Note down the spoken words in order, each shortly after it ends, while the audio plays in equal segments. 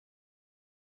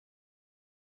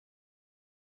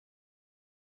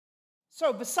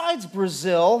So besides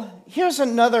Brazil, here's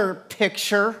another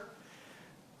picture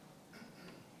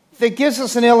that gives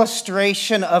us an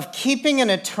illustration of keeping an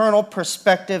eternal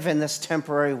perspective in this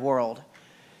temporary world.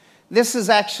 This is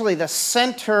actually the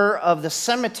center of the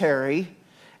cemetery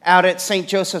out at St.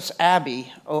 Joseph's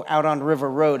Abbey, out on River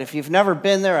Road. If you've never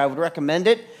been there, I would recommend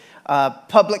it.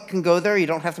 Public can go there. You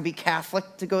don't have to be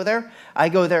Catholic to go there. I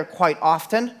go there quite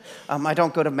often. I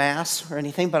don't go to Mass or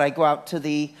anything, but I go out to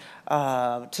the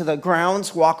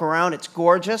grounds, walk around. It's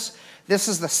gorgeous. This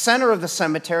is the center of the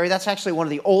cemetery. That's actually one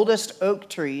of the oldest oak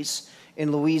trees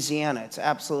in Louisiana. It's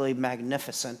absolutely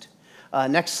magnificent.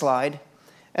 Next slide.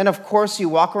 And of course, you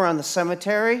walk around the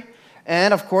cemetery,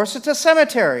 and of course, it's a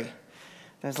cemetery.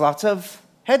 There's lots of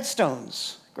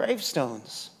headstones,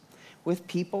 gravestones, with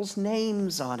people's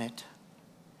names on it.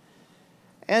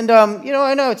 And,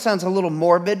 I know it sounds a little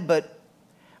morbid, but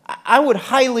I would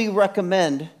highly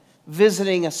recommend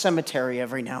visiting a cemetery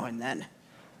every now and then.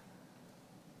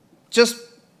 Just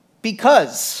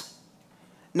because.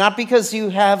 Not because you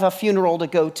have a funeral to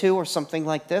go to or something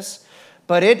like this,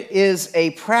 but it is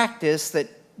a practice that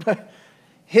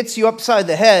hits you upside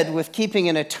the head with keeping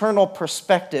an eternal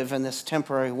perspective in this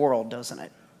temporary world, doesn't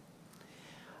it?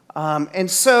 And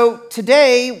so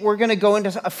today we're going to go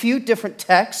into a few different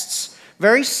texts,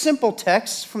 very simple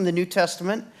texts from the New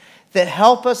Testament that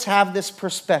help us have this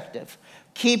perspective,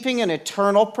 keeping an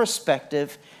eternal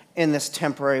perspective in this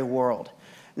temporary world.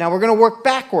 Now we're going to work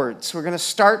backwards. We're going to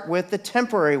start with the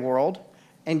temporary world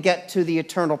and get to the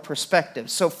eternal perspective.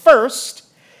 So first,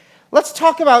 let's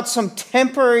talk about some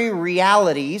temporary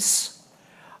realities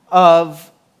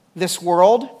of this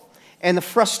world and the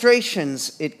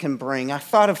frustrations it can bring. I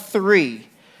thought of three.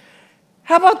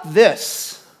 How about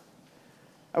this?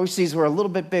 I wish these were a little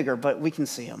bit bigger, but we can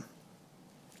see them.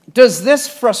 Does this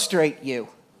frustrate you?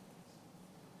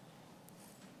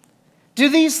 Do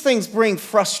these things bring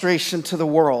frustration to the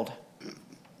world?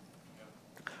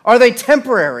 Are they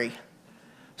temporary?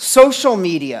 Social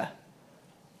media,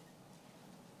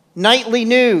 nightly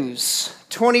news,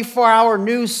 24-hour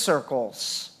news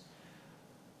circles,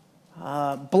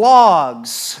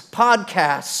 blogs,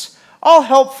 podcasts, all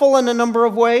helpful in a number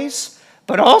of ways,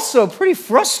 but also pretty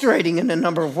frustrating in a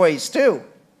number of ways too.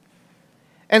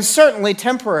 And certainly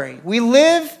temporary. We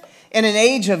live in an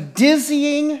age of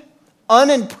dizzying,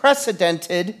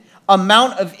 unprecedented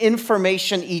amount of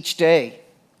information each day.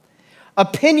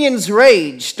 Opinions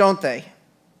rage, don't they?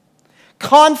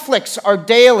 Conflicts are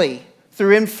daily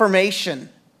through information.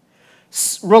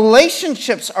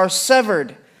 Relationships are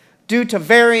severed due to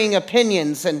varying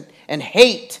opinions and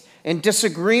hate and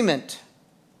disagreement.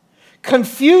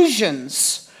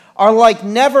 Confusions are like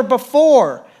never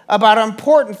before about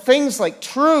important things like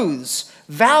truths,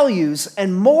 values,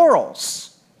 and morals.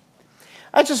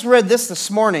 I just read this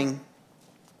morning.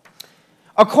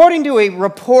 According to a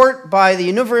report by the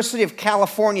University of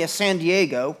California, San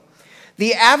Diego,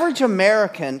 the average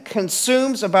American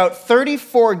consumes about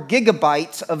 34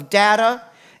 gigabytes of data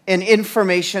and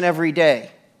information every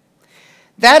day.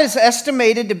 That is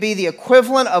estimated to be the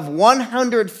equivalent of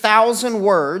 100,000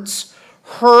 words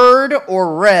heard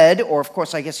or read, or of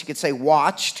course I guess you could say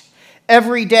watched,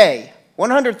 every day.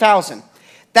 100,000.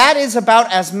 That is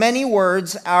about as many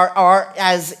words are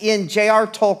as in J.R.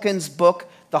 Tolkien's book,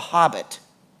 The Hobbit.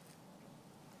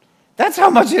 That's how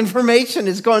much information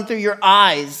is going through your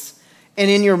eyes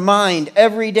and in your mind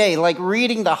every day, like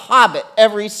reading The Hobbit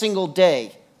every single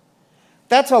day.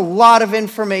 That's a lot of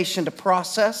information to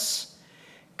process,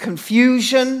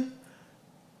 confusion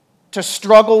to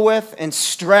struggle with, and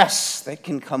stress that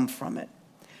can come from it.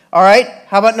 All right,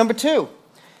 how about number two?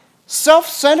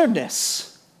 Self-centeredness.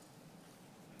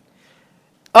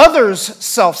 Others'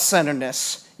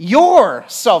 self-centeredness. Your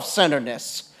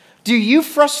self-centeredness. Do you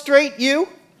frustrate you?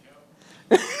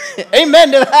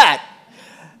 Amen to that.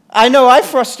 I know I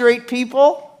frustrate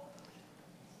people.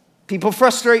 People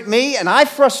frustrate me, and I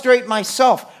frustrate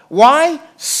myself. Why?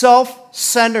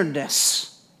 Self-centeredness.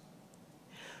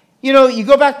 You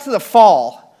go back to the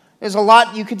fall. There's a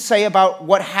lot you could say about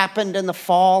what happened in the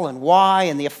fall and why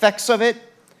and the effects of it.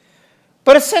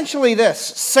 But essentially this,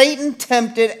 Satan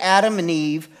tempted Adam and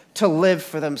Eve to live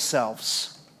for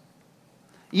themselves.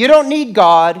 You don't need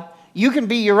God. You can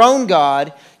be your own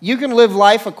God. You can live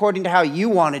life according to how you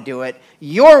want to do it.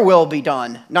 Your will be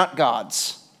done, not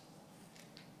God's.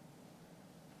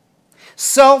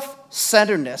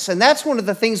 Self-centeredness. And that's one of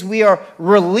the things we are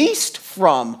released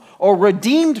from or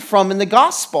redeemed from in the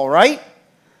gospel, right?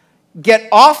 Get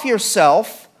off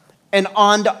yourself and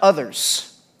on to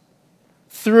others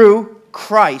through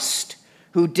Christ,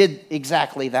 who did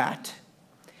exactly that.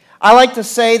 I like to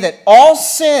say that all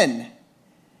sin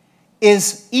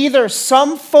is either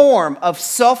some form of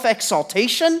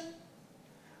self-exaltation,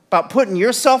 about putting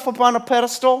yourself up on a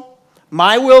pedestal,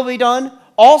 my will be done.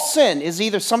 All sin is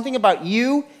either something about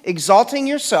you exalting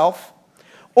yourself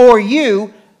or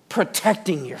you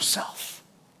protecting yourself.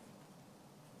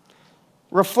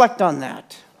 Reflect on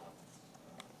that.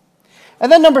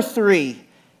 And then number 3,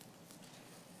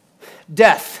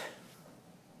 death.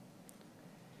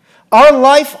 Our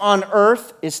life on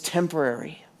earth is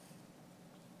temporary.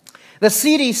 The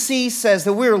CDC says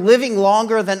that we're living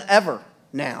longer than ever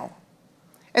now.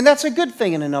 And that's a good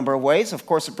thing in a number of ways. Of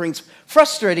course, it brings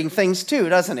frustrating things too,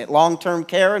 doesn't it? Long-term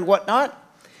care and whatnot.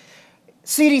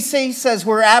 CDC says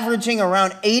we're averaging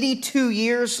around 82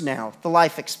 years now, the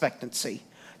life expectancy.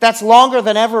 That's longer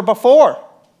than ever before.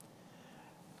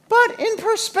 But in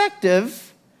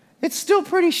perspective, it's still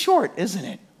pretty short, isn't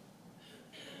it?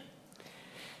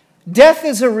 Death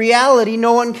is a reality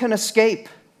no one can escape.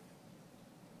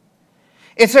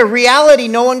 It's a reality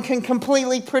no one can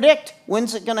completely predict.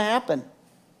 When's it going to happen?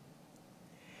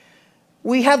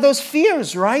 We have those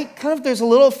fears, right? Kind of there's a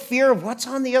little fear of what's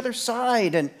on the other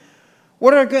side and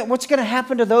what's going to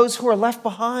happen to those who are left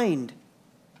behind.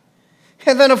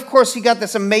 And then, of course, you got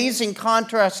this amazing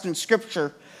contrast in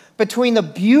Scripture between the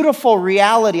beautiful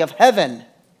reality of heaven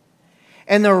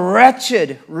and the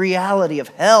wretched reality of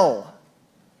hell.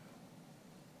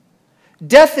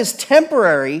 Death is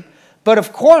temporary, but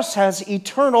of course has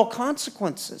eternal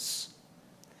consequences.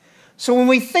 So when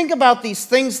we think about these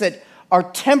things that are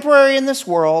temporary in this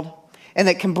world and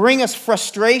that can bring us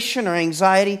frustration or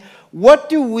anxiety, what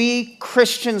do we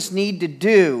Christians need to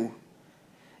do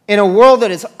in a world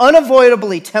that is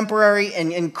unavoidably temporary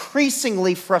and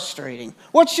increasingly frustrating?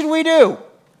 What should we do?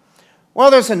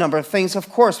 Well, there's a number of things, of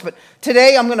course, but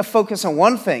today I'm going to focus on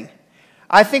one thing.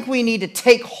 I think we need to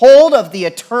take hold of the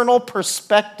eternal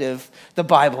perspective the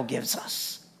Bible gives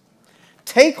us.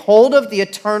 Take hold of the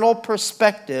eternal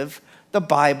perspective the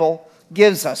Bible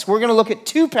gives us. We're going to look at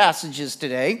 2 passages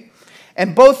today,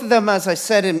 and both of them, as I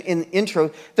said in the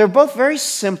intro, they're both very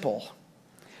simple.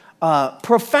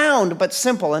 Profound, but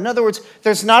simple. In other words,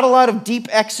 there's not a lot of deep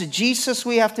exegesis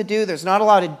we have to do. There's not a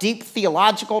lot of deep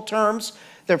theological terms.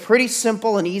 They're pretty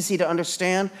simple and easy to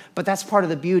understand, but that's part of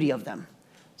the beauty of them.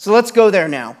 So let's go there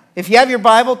now. If you have your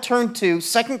Bible, turn to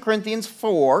 2 Corinthians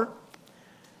 4.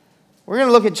 We're going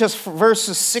to look at just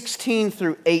verses 16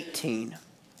 through 18.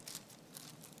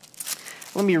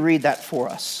 Let me read that for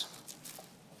us.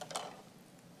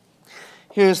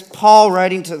 Here's Paul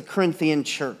writing to the Corinthian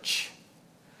church.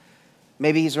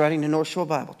 Maybe he's writing to North Shore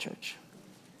Bible Church.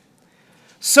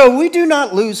 So we do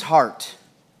not lose heart.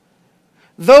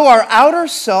 Though our outer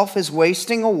self is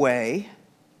wasting away,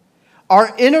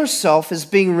 our inner self is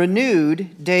being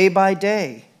renewed day by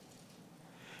day.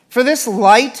 For this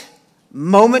light,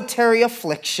 momentary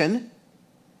affliction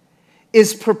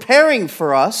is preparing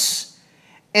for us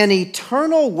an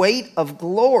eternal weight of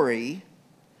glory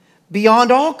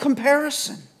beyond all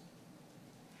comparison,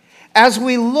 as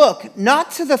we look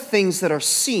not to the things that are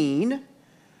seen,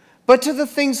 but to the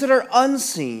things that are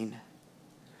unseen.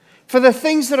 For the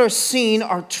things that are seen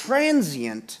are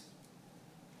transient,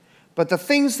 but the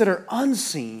things that are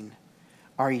unseen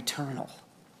are eternal.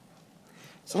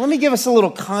 So let me give us a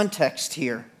little context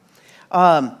here.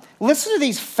 Listen to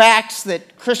these facts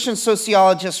that Christian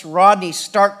sociologist Rodney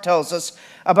Stark tells us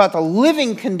about the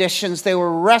living conditions they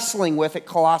were wrestling with at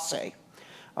Colossae.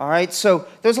 All right, so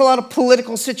there's a lot of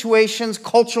political situations,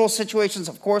 cultural situations,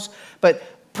 of course, but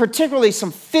particularly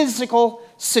some physical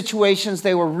situations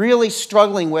they were really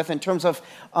struggling with in terms of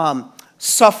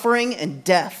suffering and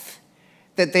death.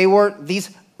 That they were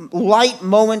these light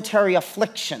momentary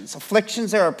afflictions.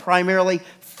 Afflictions that are primarily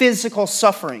physical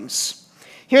sufferings.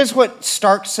 Here's what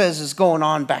Stark says is going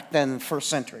on back then in the first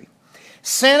century.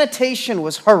 Sanitation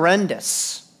was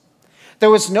horrendous.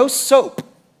 There was no soap.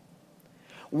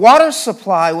 Water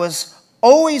supply was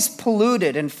always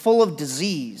polluted and full of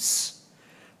disease.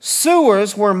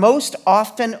 Sewers were most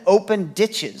often open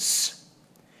ditches.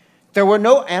 There were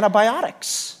no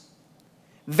antibiotics.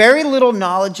 Very little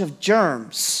knowledge of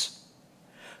germs.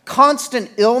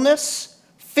 Constant illness,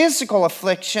 physical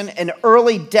affliction, and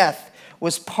early death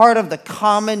was part of the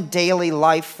common daily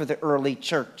life for the early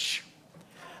church.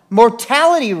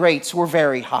 Mortality rates were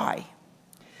very high.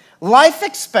 Life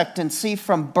expectancy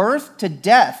from birth to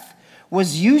death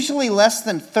was usually less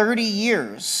than 30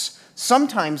 years,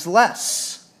 sometimes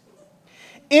less.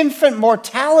 Infant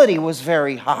mortality was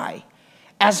very high,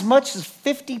 as much as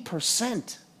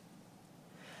 50%.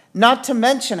 Not to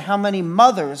mention how many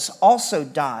mothers also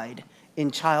died in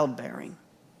childbearing.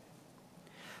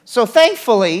 So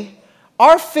thankfully,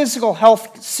 our physical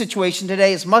health situation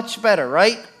today is much better,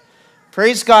 right?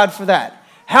 Praise God for that.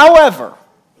 However,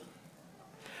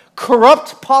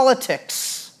 corrupt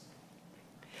politics,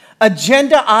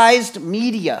 agendaized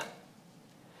media,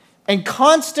 and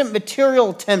constant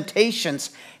material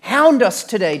temptations hound us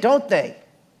today, don't they?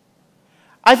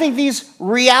 I think these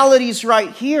realities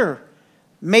right here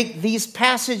make these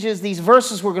passages, these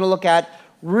verses we're going to look at,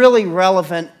 really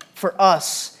relevant for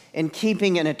us in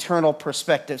keeping an eternal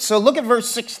perspective. So look at verse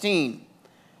 16.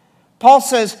 Paul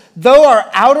says, though our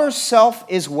outer self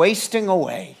is wasting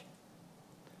away.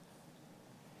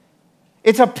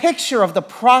 It's a picture of the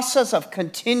process of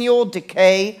continual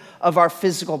decay of our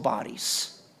physical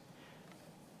bodies.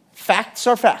 Facts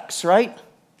are facts, right?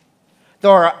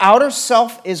 Though our outer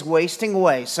self is wasting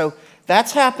away. So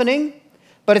that's happening.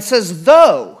 But it says,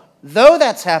 though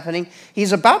that's happening,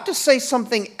 he's about to say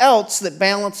something else that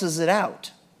balances it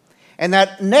out. And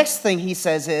that next thing he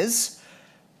says is,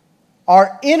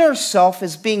 our inner self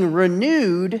is being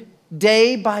renewed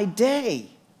day by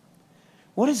day.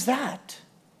 What is that?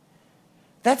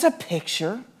 That's a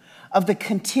picture of the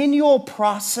continual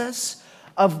process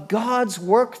of God's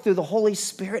work through the Holy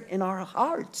Spirit in our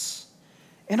hearts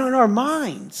and in our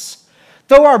minds.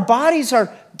 Though our bodies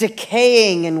are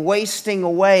decaying and wasting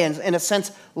away and, in a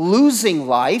sense, losing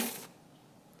life,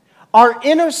 our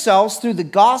inner selves, through the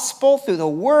gospel, through the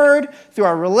word, through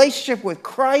our relationship with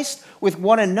Christ, with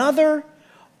one another,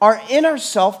 our inner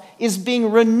self is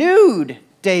being renewed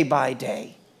day by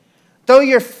day. Though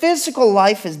your physical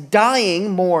life is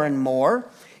dying more and more,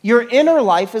 your inner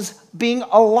life is being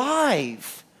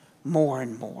alive more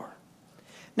and more.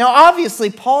 Now, obviously,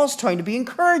 Paul's trying to be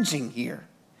encouraging here.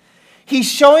 He's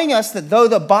showing us that though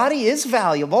the body is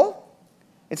valuable,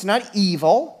 it's not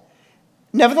evil,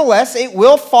 nevertheless, it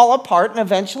will fall apart and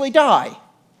eventually die.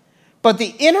 But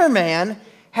the inner man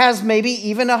has maybe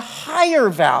even a higher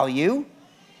value,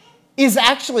 is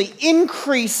actually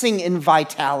increasing in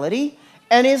vitality,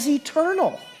 and is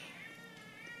eternal.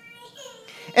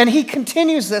 And he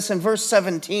continues this in verse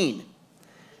 17.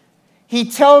 He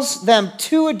tells them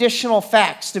two additional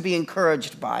facts to be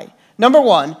encouraged by. Number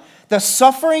one, the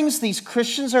sufferings these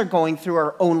Christians are going through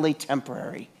are only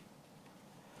temporary.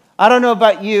 I don't know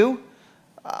about you.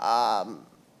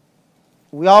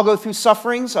 We all go through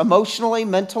sufferings emotionally,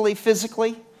 mentally,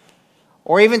 physically,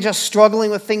 or even just struggling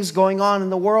with things going on in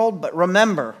the world. But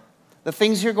remember, the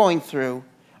things you're going through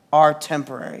are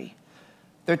temporary.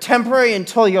 They're temporary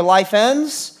until your life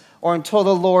ends or until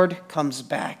the Lord comes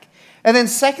back. And then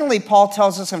secondly, Paul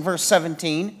tells us in verse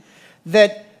 17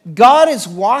 that God is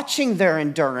watching their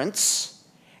endurance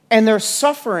and their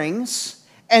sufferings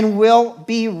and will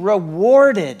be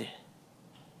rewarded.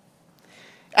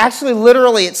 Actually,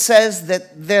 literally, it says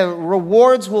that the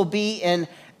rewards will be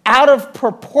out of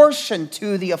proportion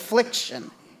to the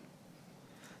affliction.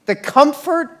 The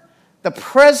comfort, the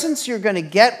presence you're going to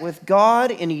get with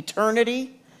God in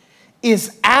eternity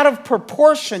is out of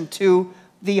proportion to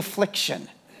the affliction.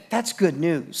 That's good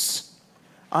news.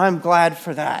 I'm glad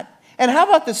for that. And how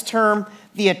about this term,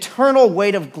 the eternal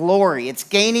weight of glory? It's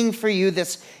gaining for you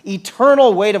this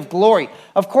eternal weight of glory.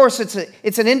 Of course,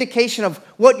 it's an indication of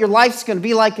what your life's going to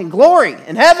be like in glory,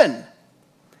 in heaven.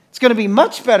 It's going to be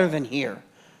much better than here.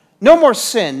 No more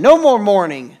sin, no more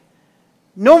mourning,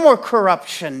 no more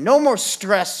corruption, no more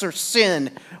stress or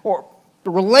sin or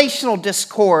relational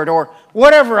discord or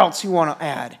whatever else you want to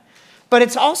add. But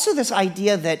it's also this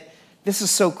idea that, this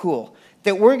is so cool,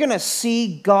 that we're going to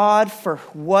see God for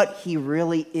what he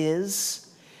really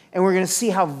is, and we're going to see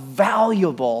how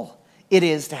valuable it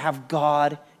is to have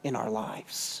God in our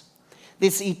lives.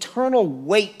 This eternal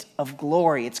weight of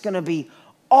glory, it's going to be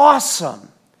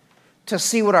awesome to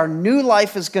see what our new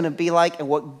life is going to be like and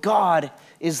what God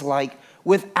is like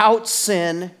without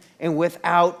sin and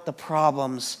without the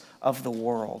problems of the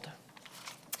world.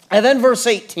 And then verse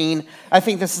 18, I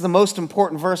think this is the most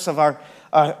important verse of our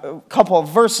couple of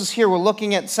verses here we're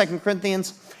looking at 2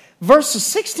 Corinthians. Verses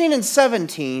 16 and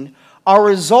 17 are a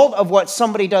result of what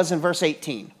somebody does in verse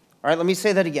 18. All right, let me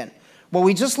say that again. What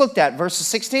we just looked at, verses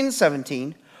 16 and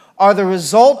 17, are the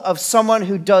result of someone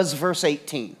who does verse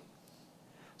 18.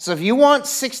 So if you want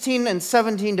 16 and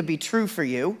 17 to be true for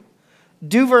you,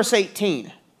 do verse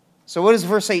 18. So what does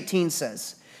verse 18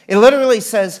 says? It literally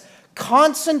says,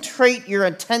 concentrate your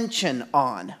attention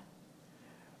on.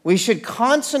 We should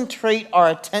concentrate our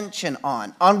attention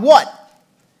on. On what?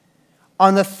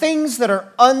 On the things that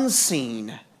are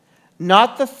unseen,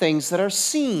 not the things that are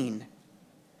seen.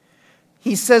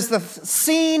 He says the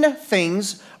seen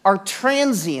things are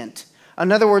transient.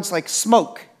 In other words, like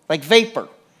smoke, like vapor.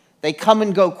 They come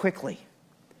and go quickly.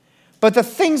 But the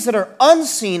things that are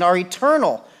unseen are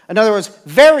eternal. In other words,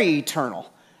 very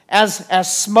eternal.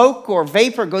 As smoke or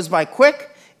vapor goes by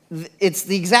quick, it's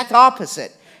the exact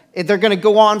opposite. They're going to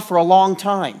go on for a long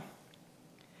time.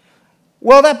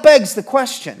 Well, that begs the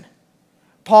question,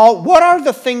 Paul, what are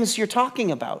the things you're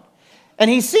talking about?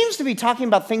 And he seems to be talking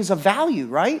about things of value,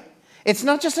 right? It's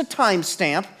not just a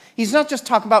timestamp. He's not just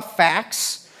talking about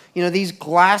facts. These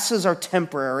glasses are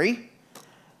temporary.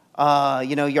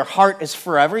 Your heart is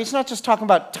forever. He's not just talking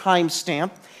about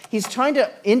timestamp. He's trying to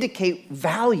indicate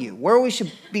value, where we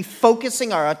should be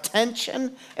focusing our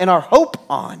attention and our hope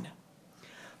on.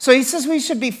 So he says we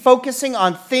should be focusing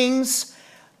on things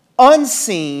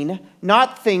unseen,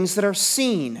 not things that are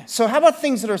seen. So how about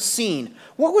things that are seen?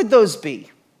 What would those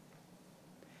be?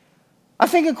 I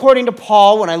think according to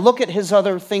Paul, when I look at his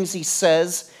other things he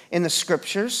says in the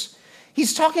scriptures,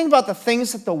 he's talking about the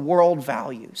things that the world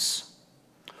values,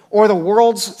 or the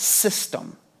world's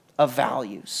system of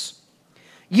values.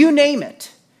 You name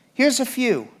it. Here's a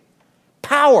few.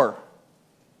 Power,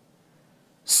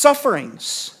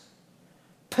 sufferings,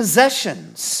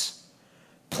 possessions,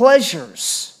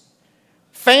 pleasures,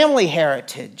 family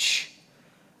heritage,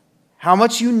 how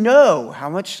much you know,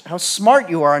 how smart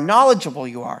you are, knowledgeable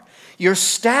you are, your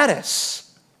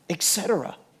status,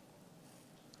 etc.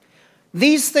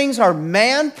 These things are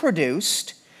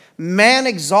man-produced,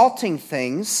 man-exalting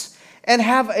things, and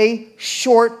have a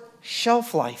short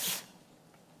shelf life.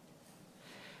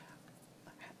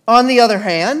 On the other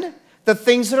hand, the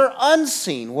things that are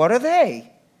unseen, what are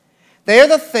they? They are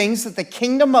the things that the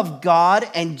kingdom of God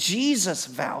and Jesus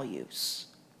values.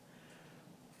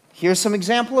 Here's some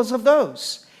examples of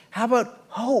those. How about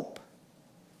hope?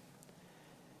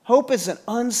 Hope is an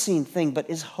unseen thing, but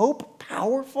is hope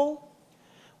powerful?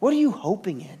 What are you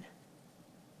hoping in?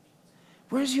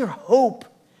 Where's your hope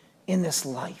in this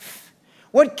life?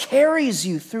 What carries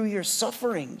you through your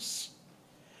sufferings?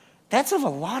 That's of a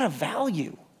lot of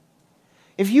value.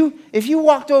 If you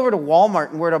walked over to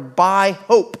Walmart and were to buy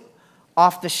hope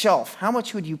off the shelf, how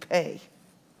much would you pay?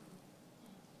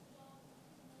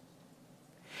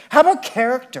 How about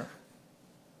character?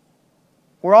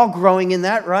 We're all growing in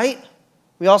that, right?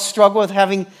 We all struggle with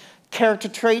having character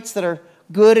traits that are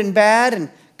good and bad,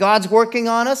 and God's working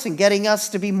on us and getting us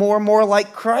to be more and more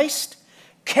like Christ.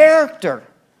 Character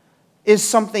is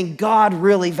something God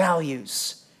really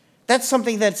values. That's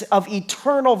something that's of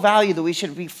eternal value that we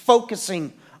should be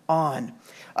focusing on.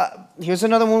 Here's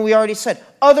another one we already said.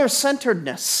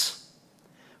 Other-centeredness.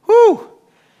 Whew.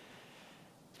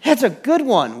 That's a good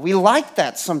one. We like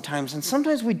that sometimes, and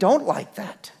sometimes we don't like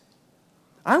that.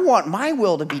 I want my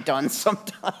will to be done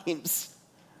sometimes.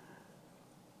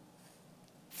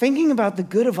 Thinking about the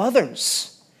good of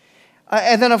others.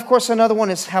 And then, of course, another one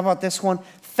is, how about this one?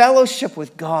 Fellowship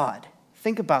with God.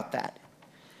 Think about that.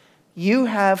 You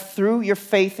have, through your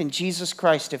faith in Jesus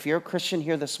Christ, if you're a Christian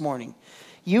here this morning,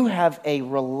 you have a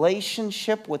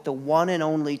relationship with the one and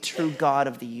only true God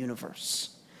of the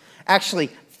universe.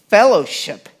 Actually,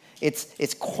 fellowship, it's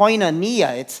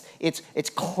koinonia, it's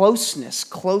closeness,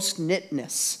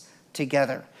 close-knitness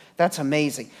together. That's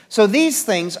amazing. So these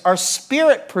things are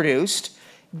spirit-produced,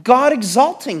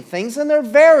 God-exalting things, and they're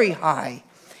very high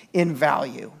in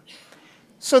value.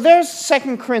 So there's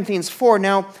 2 Corinthians 4.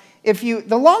 Now,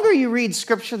 the longer you read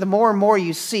Scripture, the more and more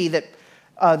you see that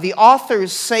the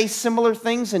authors say similar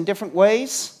things in different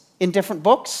ways, in different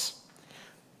books.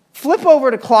 Flip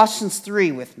over to Colossians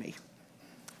 3 with me.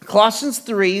 Colossians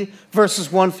 3,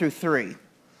 verses 1 through 3.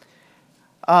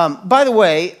 By the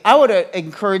way, I would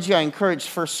encourage you, I encourage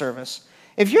first service,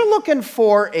 if you're looking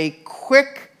for a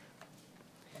quick,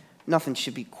 nothing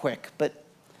should be quick, but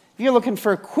if you're looking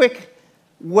for a quick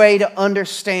way to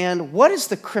understand what does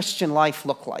the Christian life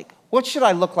look like? What should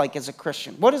I look like as a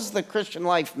Christian? What does the Christian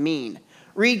life mean?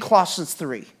 Read Colossians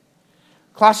 3.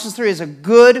 Colossians 3 is a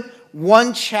good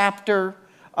one-chapter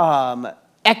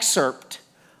excerpt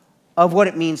of what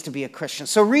it means to be a Christian.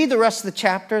 So read the rest of the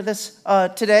chapter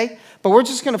today, but we're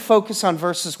just going to focus on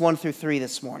verses 1 through 3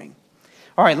 this morning.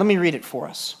 All right, let me read it for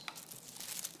us.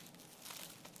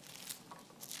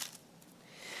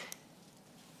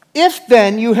 If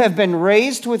then you have been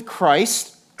raised with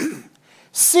Christ,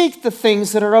 seek the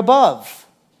things that are above,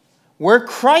 where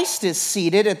Christ is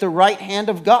seated at the right hand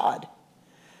of God.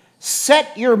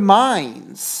 Set your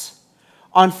minds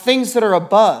on things that are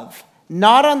above,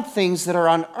 not on things that are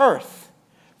on earth.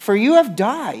 For you have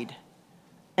died,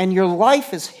 and your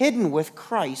life is hidden with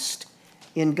Christ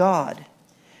in God.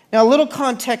 Now, a little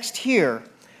context here.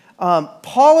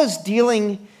 Paul is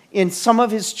dealing in some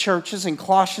of his churches, and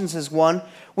Colossians is one,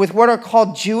 with what are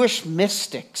called Jewish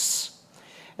mystics.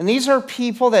 And these are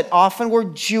people that often were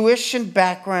Jewish in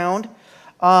background,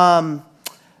 but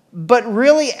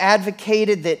really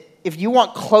advocated that if you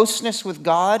want closeness with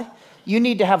God, you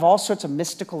need to have all sorts of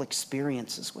mystical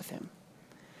experiences with him.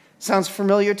 Sounds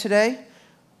familiar today?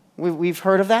 We've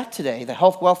heard of that today, the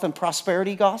health, wealth, and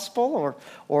prosperity gospel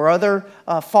or other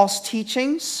false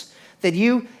teachings. That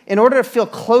you, in order to feel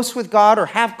close with God or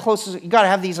have closeness, you got to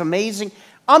have these amazing.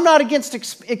 I'm not against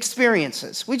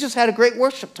experiences. We just had a great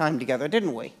worship time together,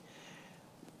 didn't we?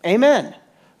 Amen.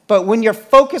 But when you're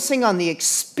focusing on the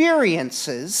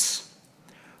experiences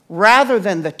rather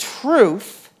than the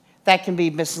truth, that can be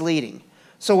misleading.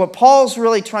 So what Paul's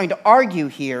really trying to argue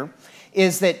here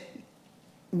is that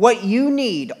what you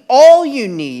need, all you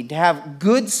need to have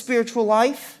good spiritual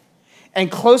life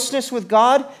and closeness with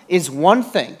God is one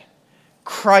thing: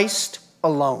 Christ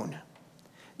alone.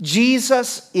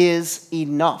 Jesus is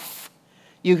enough.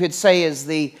 You could say is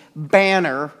the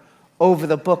banner over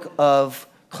the book of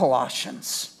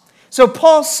Colossians. So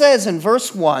Paul says in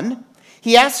verse 1,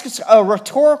 he asks a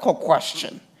rhetorical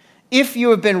question. If you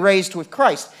have been raised with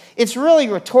Christ. It's really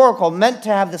rhetorical, meant to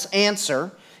have this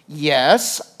answer.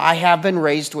 Yes, I have been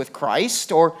raised with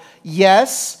Christ. Or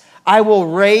yes, I will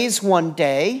raise one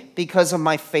day because of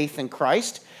my faith in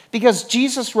Christ. Because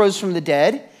Jesus rose from the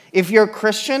dead. If you're a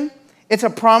Christian, it's a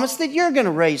promise that you're going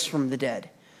to raise from the dead.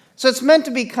 So it's meant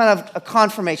to be kind of a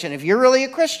confirmation. If you're really a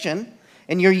Christian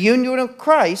and you're union with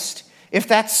Christ, if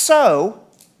that's so,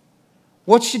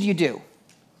 what should you do?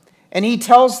 And he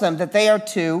tells them that they are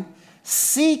to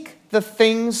seek the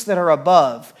things that are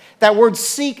above. That word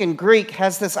seek in Greek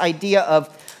has this idea of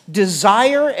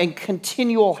desire and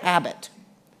continual habit.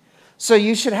 So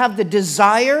you should have the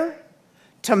desire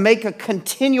to make a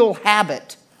continual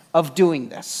habit of doing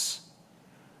this.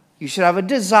 You should have a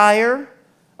desire.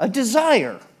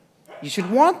 You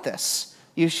should want this.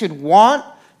 You should want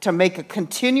to make a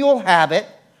continual habit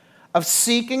of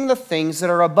seeking the things that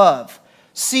are above.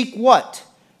 Seek what?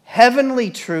 Heavenly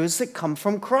truths that come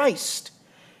from Christ.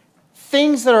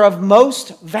 Things that are of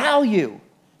most value.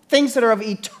 Things that are of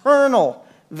eternal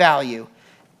value.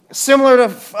 Similar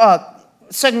to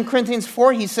 2 Corinthians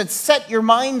 4, he said, set your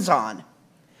minds on.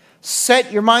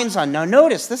 Set your minds on. Now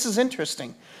notice, this is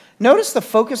interesting. Notice the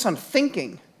focus on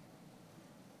thinking.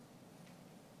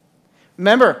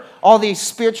 Remember, all these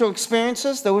spiritual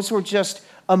experiences, those were just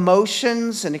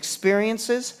emotions and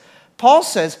experiences. Paul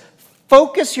says,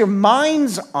 focus your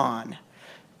minds on.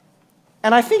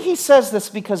 And I think he says this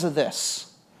because of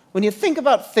this. When you think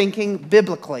about thinking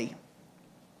biblically,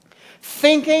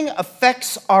 thinking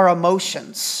affects our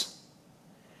emotions.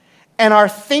 And our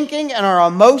thinking and our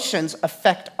emotions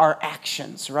affect our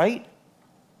actions, right?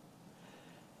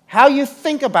 How you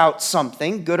think about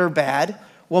something, good or bad,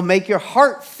 will make your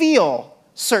heart feel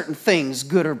certain things,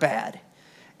 good or bad.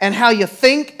 And how you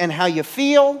think and how you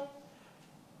feel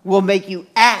will make you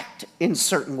act in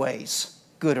certain ways,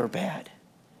 good or bad.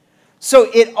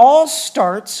 So it all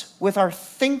starts with our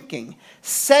thinking.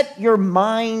 Set your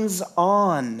minds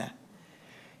on.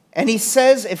 And he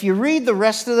says, if you read the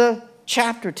rest of the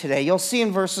chapter today, you'll see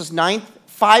in verses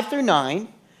 5 through 9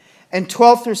 and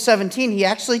 12 through 17, he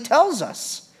actually tells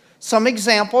us some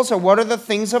examples of what are the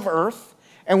things of earth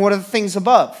and what are the things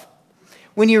above.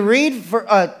 When you read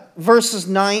verses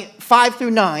 5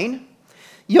 through 9,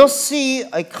 you'll see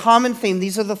a common theme.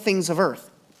 These are the things of earth.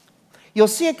 You'll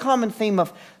see a common theme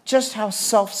of just how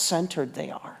self-centered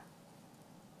they are.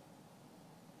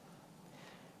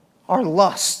 Our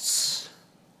lusts,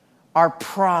 our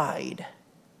pride,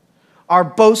 our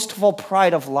boastful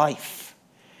pride of life.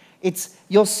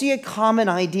 You'll see a common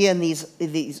idea in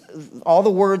these all the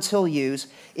words he'll use.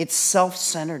 It's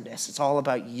self-centeredness. It's all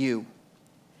about you.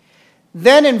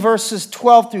 Then in verses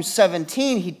 12 through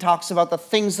 17, he talks about the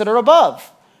things that are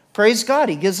above. Praise God,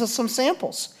 he gives us some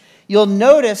samples. You'll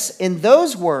notice in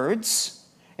those words,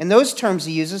 in those terms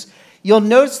he uses, you'll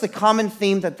notice the common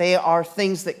theme that they are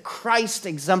things that Christ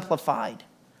exemplified.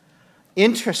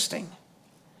 Interesting.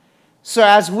 So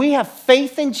as we have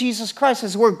faith in Jesus Christ,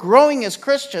 as we're growing as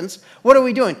Christians, what are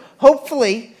we doing?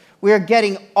 Hopefully, we are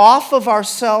getting off of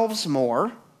ourselves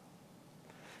more,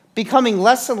 becoming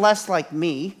less and less like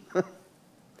me,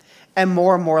 and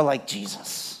more like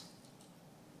Jesus.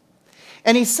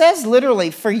 And he says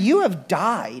literally, for you have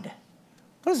died.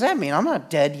 What does that mean? I'm not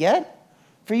dead yet.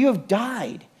 For you have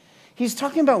died. He's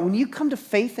talking about when you come to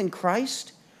faith in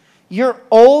Christ, your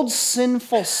old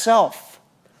sinful self,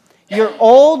 your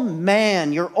old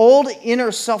man, your old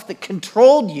inner self that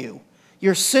controlled you,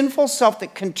 your sinful self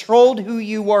that controlled who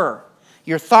you were,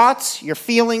 your thoughts, your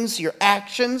feelings, your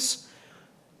actions,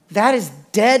 that is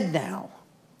dead now.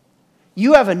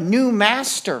 You have a new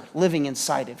master living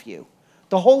inside of you,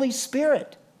 the Holy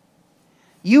Spirit.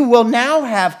 You will now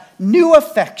have new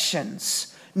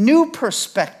affections, new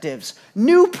perspectives,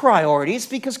 new priorities,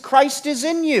 because Christ is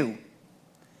in you.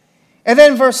 And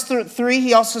then verse 3,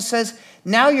 he also says,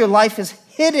 now your life is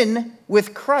hidden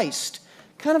with Christ.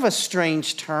 Kind of a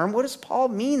strange term. What does Paul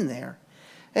mean there?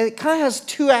 It kind of has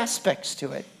two aspects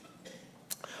to it.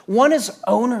 One is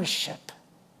ownership.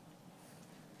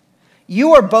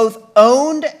 You are both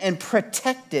owned and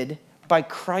protected by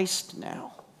Christ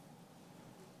now.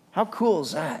 How cool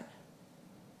is that?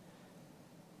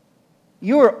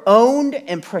 You are owned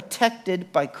and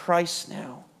protected by Christ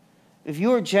now. If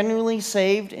you are genuinely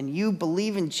saved and you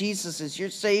believe in Jesus as your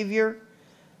Savior,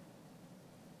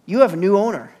 you have a new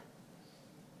owner,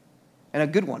 and a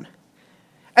good one.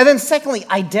 And then secondly,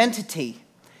 identity.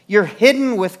 You're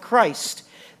hidden with Christ.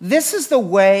 This is the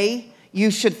way you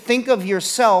should think of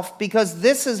yourself, because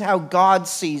this is how God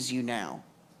sees you now.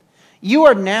 You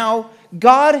are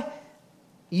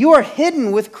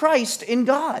hidden with Christ in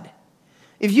God.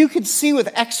 If you could see with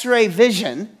X-ray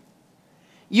vision,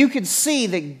 you could see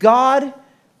that God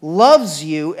loves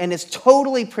you and is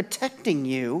totally protecting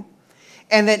you,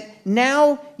 and that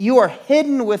now you are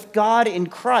hidden with God in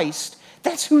Christ.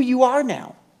 That's who you are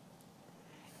now.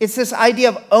 It's this idea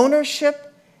of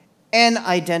ownership and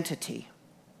identity.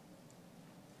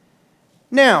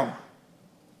 Now,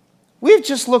 we've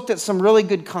just looked at some really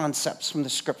good concepts from the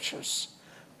Scriptures.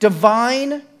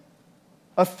 Divine,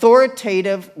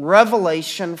 authoritative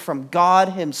revelation from God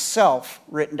Himself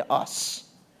written to us.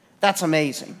 That's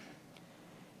amazing.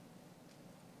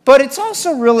 But it's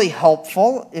also really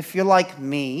helpful, if you're like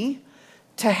me,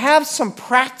 to have some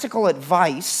practical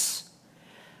advice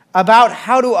about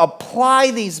how to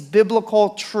apply these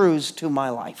biblical truths to my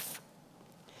life.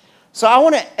 So I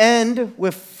want to end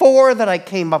with 4 that I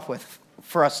came up with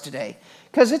for us today,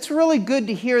 because it's really good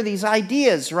to hear these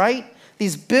ideas, right?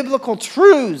 These biblical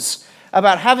truths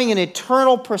about having an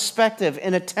eternal perspective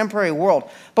in a temporary world.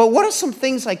 But what are some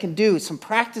things I can do, some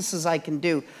practices I can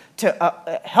do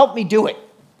to help me do it?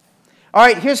 All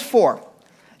right, here's 4.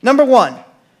 Number 1,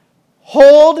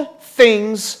 hold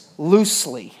things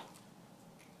loosely.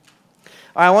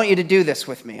 I want you to do this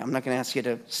with me. I'm not going to ask you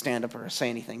to stand up or say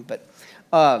anything, but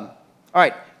all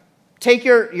right, take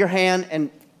your hand and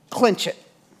clench it.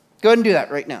 Go ahead and do that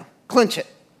right now. Clench it.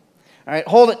 All right,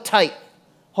 hold it tight.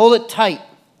 Hold it tight.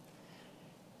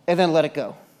 And then let it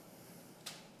go.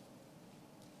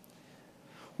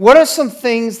 What are some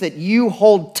things that you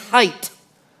hold tight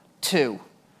to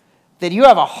that you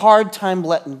have a hard time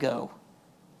letting go?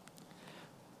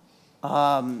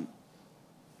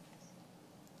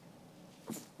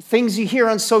 Things you hear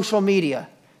on social media,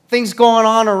 things going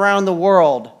on around the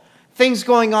world, things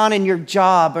going on in your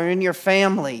job or in your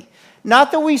family.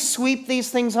 Not that we sweep these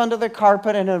things under the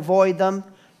carpet and avoid them.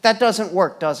 That doesn't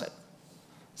work, does it?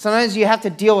 Sometimes you have to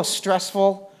deal with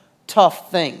stressful,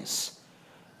 tough things.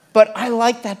 But I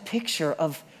like that picture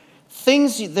of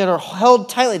things that are held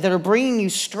tightly, that are bringing you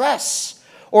stress,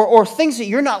 or things that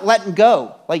you're not letting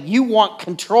go, like you want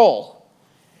control.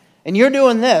 And you're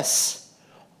doing this.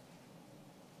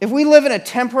 If we live in a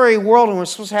temporary world and we're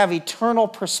supposed to have eternal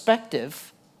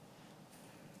perspective,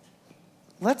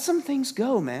 let some things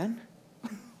go, man.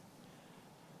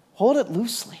 Hold it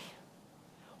loosely.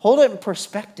 Hold it in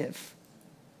perspective.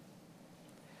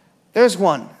 There's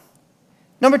one.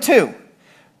 Number 2,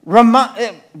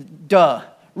 remind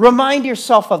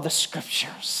yourself of the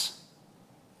Scriptures.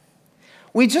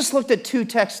 We just looked at 2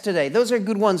 texts today. Those are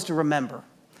good ones to remember.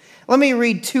 Let me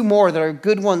read 2 more that are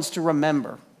good ones to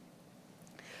remember.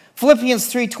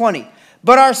 Philippians 3:20.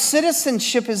 But our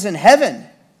citizenship is in heaven,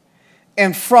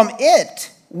 and from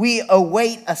it we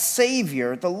await a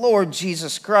Savior, the Lord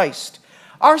Jesus Christ.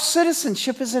 Our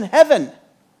citizenship is in heaven.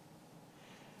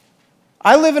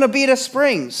 I live in Abita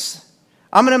Springs.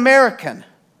 I'm an American.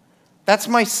 That's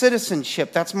my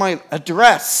citizenship. That's my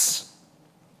address.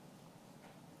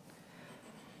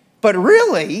 But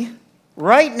really,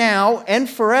 right now and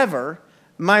forever,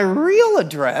 my real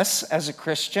address as a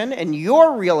Christian and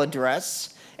your real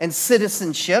address and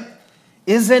citizenship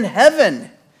is in heaven.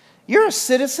 You're a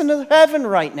citizen of heaven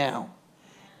right now.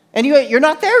 And you're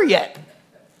not there yet.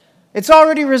 It's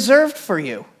already reserved for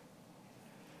you.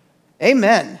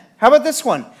 Amen. How about this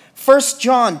one? 1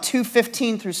 John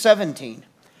 2:15 through 17.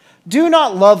 Do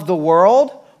not love the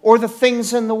world or the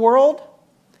things in the world.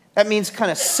 That means kind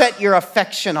of set your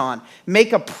affection on.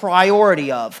 Make a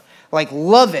priority of. Like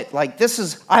love it. Like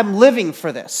I'm living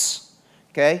for this.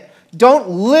 Okay? Don't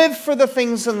live for the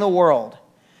things in the world.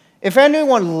 If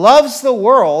anyone loves the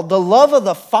world, the love of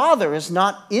the Father is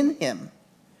not in him.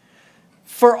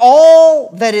 For all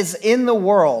that is in the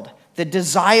world, the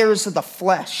desires of the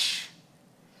flesh,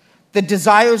 the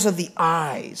desires of the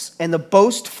eyes, and the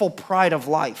boastful pride of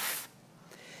life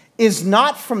is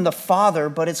not from the Father,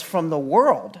 but is from the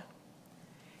world.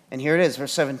 And here it is,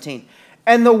 verse 17.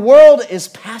 And the world is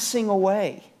passing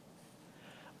away,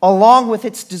 along with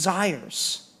its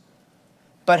desires.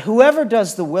 But whoever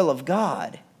does the will of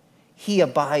God, he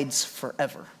abides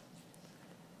forever.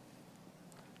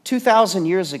 2,000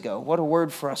 years ago, what a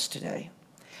word for us today.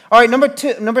 All right,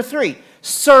 number three,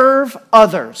 serve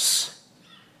others.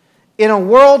 In a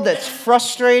world that's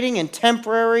frustrating and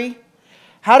temporary,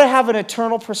 how to have an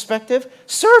eternal perspective?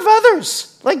 Serve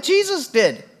others like Jesus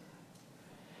did.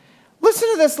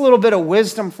 Listen to this little bit of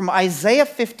wisdom from Isaiah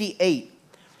 58.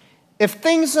 If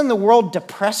things in the world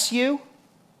depress you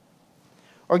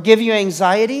or give you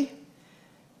anxiety,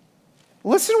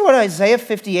 listen to what Isaiah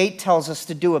 58 tells us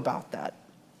to do about that.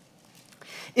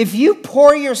 If you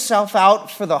pour yourself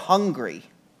out for the hungry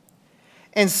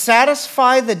and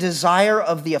satisfy the desire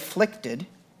of the afflicted,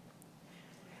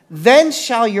 then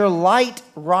shall your light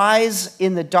rise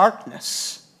in the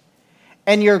darkness,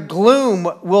 and your gloom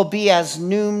will be as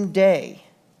noonday.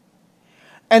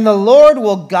 And the Lord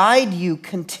will guide you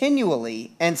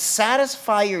continually and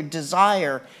satisfy your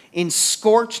desire in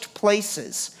scorched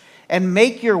places and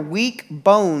make your weak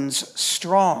bones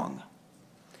strong.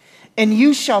 And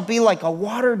you shall be like a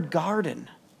watered garden,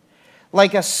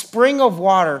 like a spring of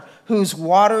water whose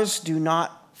waters do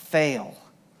not fail.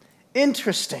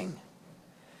 Interesting.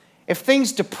 If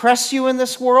things depress you in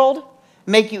this world,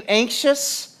 make you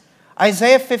anxious,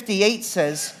 Isaiah 58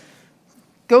 says,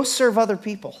 go serve other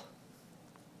people.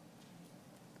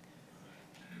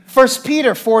 1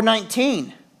 Peter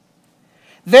 4:19.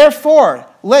 Therefore,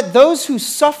 let those who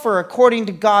suffer according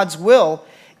to God's will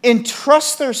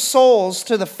entrust their souls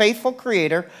to the faithful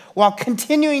Creator while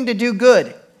continuing to do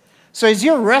good. So as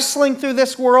you're wrestling through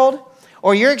this world,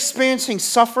 or you're experiencing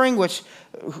suffering, which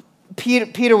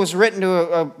Peter was written to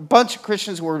a bunch of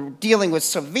Christians who were dealing with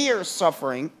severe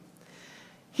suffering,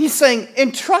 he's saying,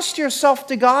 entrust yourself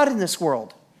to God in this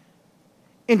world.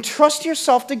 Entrust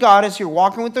yourself to God as you're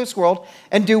walking with this world,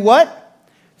 and do what?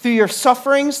 Through your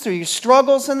sufferings, through your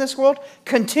struggles in this world,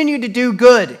 continue to do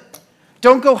good.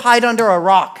 Don't go hide under a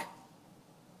rock.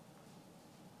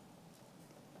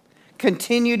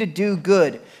 Continue to do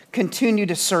good. Continue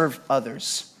to serve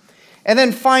others. And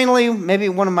then finally, maybe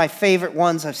one of my favorite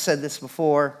ones, I've said this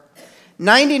before,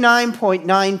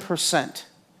 99.9%.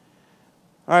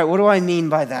 All right, what do I mean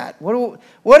by that? What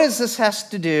does this have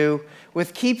to do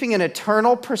with keeping an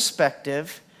eternal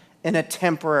perspective in a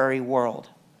temporary world?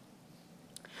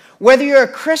 Whether you're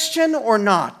a Christian or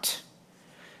not,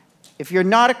 if you're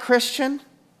not a Christian,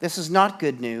 this is not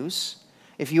good news.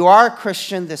 If you are a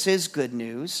Christian, this is good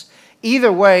news.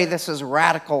 Either way, this is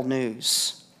radical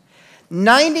news.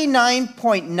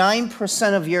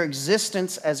 99.9% of your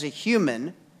existence as a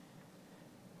human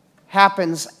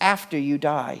happens after you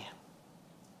die.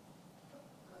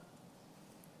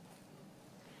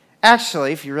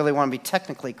 Actually, if you really want to be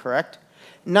technically correct,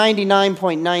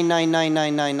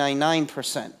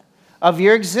 99.9999999% of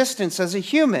your existence as a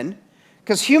human,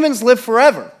 because humans live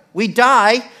forever. We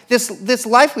die. This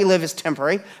life we live is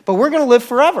temporary, but we're going to live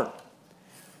forever.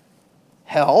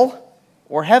 Hell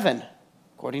or heaven,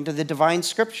 according to the divine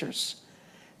scriptures.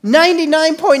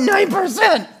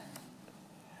 99.9%.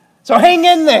 So hang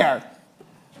in there.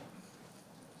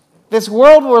 This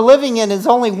world we're living in is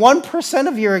only 1%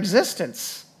 of your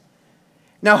existence.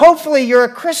 Now, hopefully you're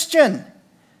a Christian.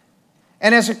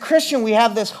 And as a Christian, we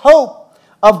have this hope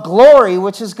of glory,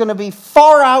 which is going to be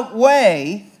far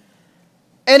outweigh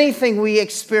anything we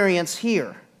experience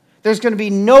here. There's going to be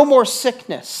no more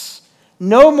sickness,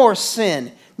 no more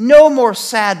sin, no more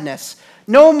sadness,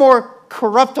 no more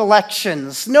corrupt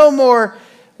elections, no more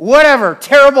whatever,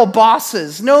 terrible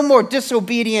bosses, no more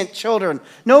disobedient children,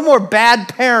 no more bad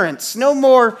parents, no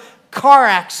more car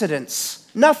accidents,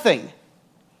 nothing.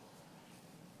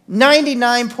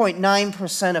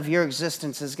 99.9% of your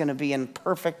existence is going to be in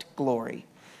perfect glory.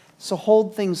 So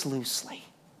hold things loosely.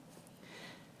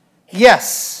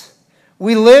 Yes,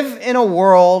 we live in a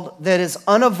world that is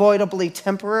unavoidably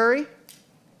temporary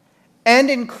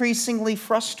and increasingly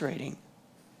frustrating.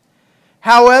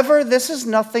 However, this is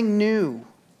nothing new.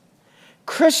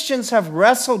 Christians have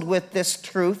wrestled with this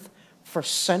truth for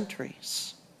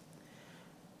centuries.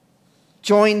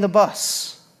 Join the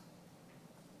bus.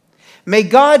 May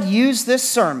God use this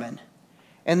sermon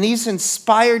and these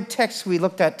inspired texts we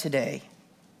looked at today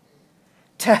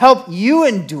to help you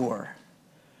endure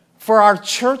for our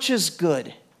church's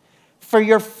good, for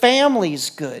your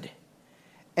family's good,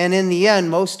 and in the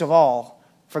end, most of all,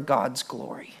 for God's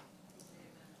glory.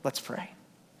 Let's pray.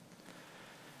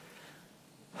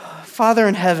 Father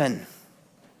in heaven,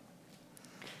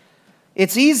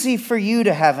 it's easy for you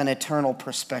to have an eternal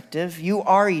perspective. You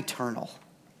are eternal.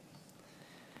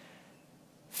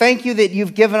 Thank you that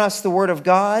you've given us the Word of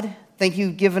God. Thank you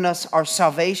you've given us our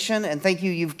salvation. And thank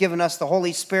you you've given us the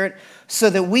Holy Spirit so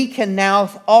that we can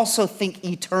now also think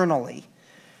eternally.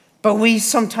 But we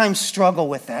sometimes struggle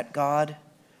with that, God.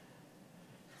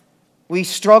 We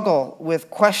struggle with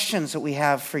questions that we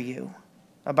have for you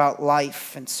about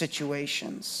life and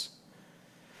situations.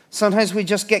 Sometimes we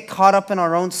just get caught up in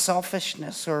our own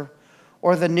selfishness or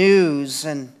the news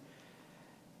and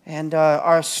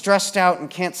are stressed out and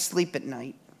can't sleep at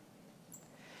night.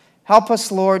 Help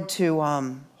us, Lord, to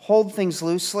hold things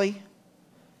loosely.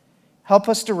 Help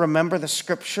us to remember the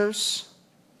Scriptures.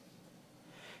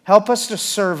 Help us to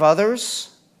serve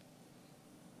others.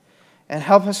 And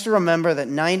help us to remember that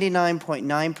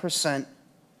 99.9%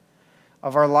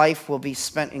 of our life will be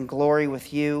spent in glory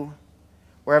with you,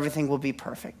 where everything will be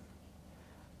perfect.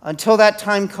 Until that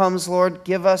time comes, Lord,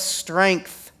 give us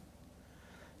strength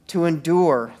to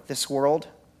endure this world,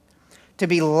 to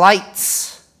be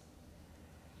lights,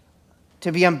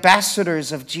 to be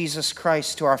ambassadors of Jesus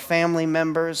Christ to our family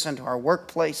members and to our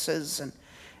workplaces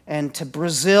and to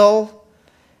Brazil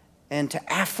and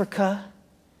to Africa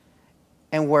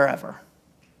and wherever.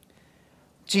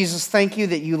 Jesus, thank you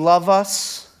that you love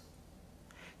us.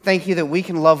 Thank you that we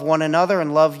can love one another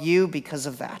and love you because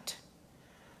of that.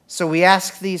 So we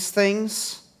ask these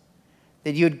things,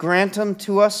 that you would grant them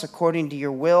to us according to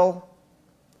your will.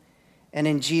 And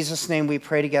in Jesus' name we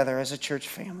pray together as a church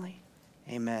family.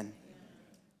 Amen.